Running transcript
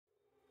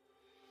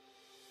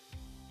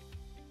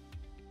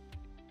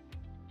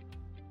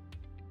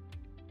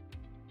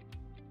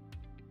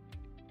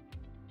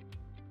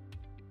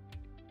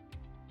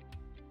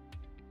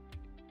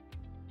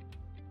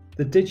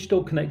The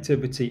Digital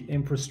Connectivity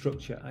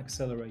Infrastructure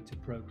Accelerator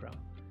program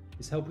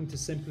is helping to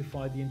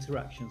simplify the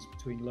interactions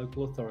between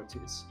local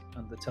authorities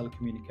and the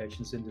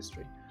telecommunications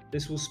industry.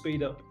 This will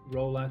speed up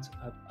rollout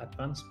of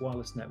advanced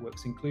wireless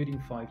networks,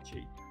 including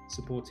 5G,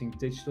 supporting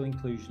digital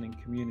inclusion in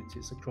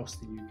communities across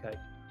the UK.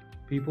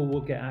 People will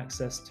get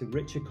access to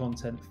richer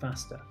content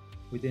faster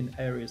within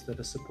areas that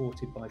are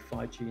supported by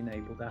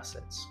 5G-enabled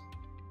assets.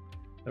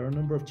 There are a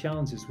number of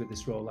challenges with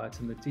this rollout,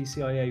 and the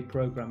DCIA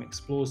program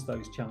explores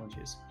those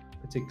challenges,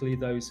 particularly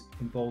those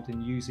involved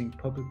in using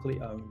publicly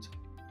owned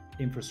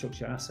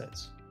infrastructure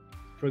assets.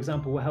 For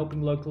example, we're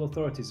helping local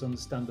authorities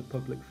understand the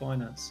Public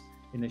Finance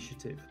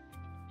Initiative.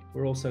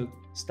 We're also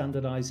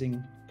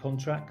standardising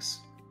contracts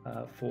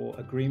for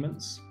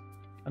agreements,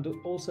 and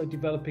also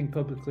developing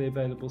publicly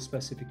available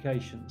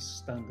specifications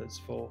standards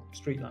for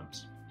street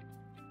lamps.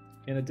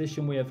 In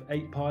addition, we have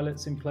 8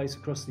 pilots in place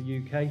across the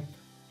UK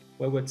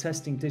where we're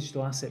testing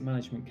digital asset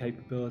management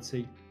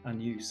capability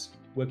and use,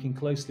 working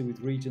closely with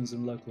regions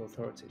and local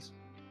authorities.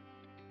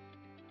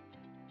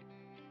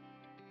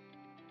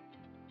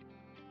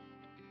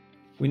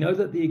 We know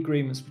that the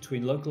agreements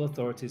between local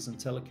authorities and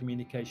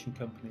telecommunication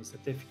companies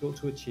are difficult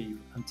to achieve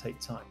and take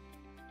time.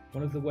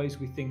 One of the ways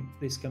we think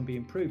this can be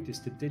improved is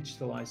to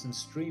digitalise and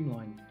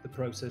streamline the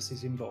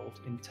processes involved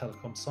in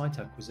telecom site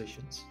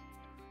acquisitions.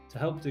 To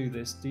help do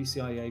this,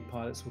 DCIA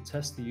pilots will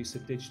test the use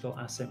of digital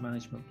asset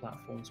management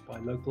platforms by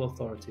local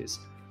authorities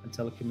and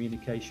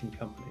telecommunication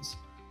companies,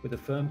 with a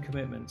firm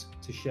commitment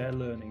to share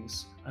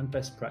learnings and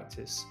best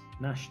practice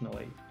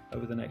nationally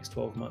over the next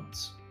 12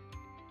 months.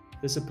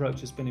 This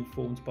approach has been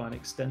informed by an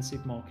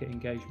extensive market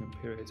engagement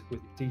period, with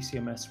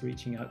DCMS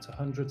reaching out to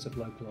hundreds of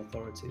local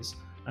authorities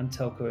and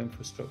telco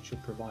infrastructure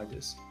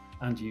providers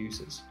and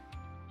users.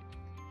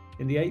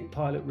 In the 8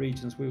 pilot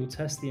regions, we will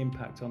test the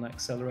impact on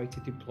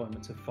accelerated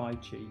deployment of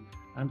 5G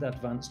and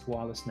advanced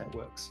wireless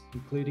networks,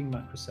 including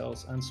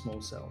macrocells and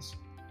small cells,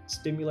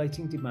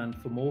 stimulating demand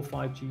for more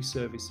 5G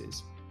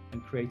services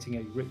and creating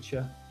a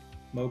richer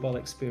mobile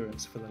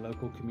experience for the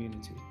local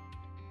community.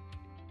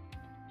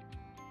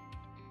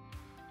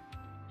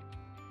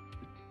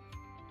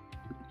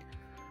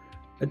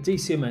 At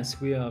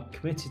DCMS, we are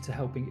committed to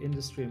helping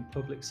industry and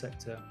public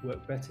sector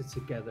work better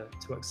together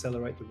to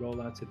accelerate the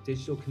rollout of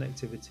digital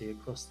connectivity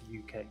across the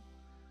UK.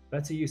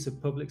 Better use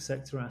of public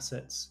sector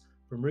assets,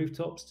 from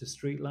rooftops to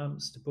street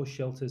lamps to bush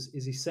shelters,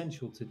 is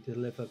essential to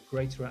deliver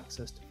greater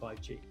access to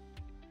 5G.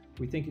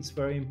 We think it's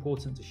very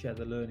important to share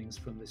the learnings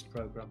from this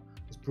programme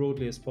as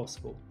broadly as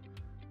possible.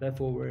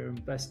 Therefore, we're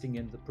investing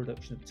in the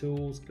production of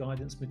tools,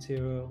 guidance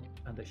material,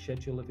 and a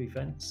schedule of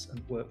events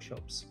and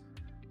workshops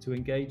to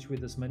engage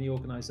with as many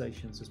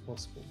organisations as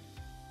possible.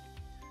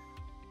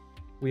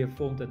 We have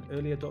formed an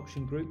early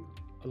adoption group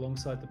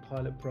alongside the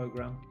pilot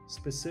programme,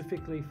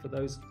 specifically for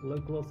those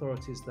local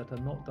authorities that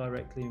are not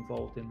directly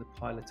involved in the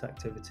pilot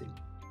activity,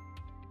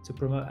 to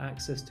promote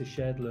access to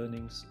shared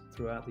learnings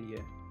throughout the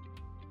year.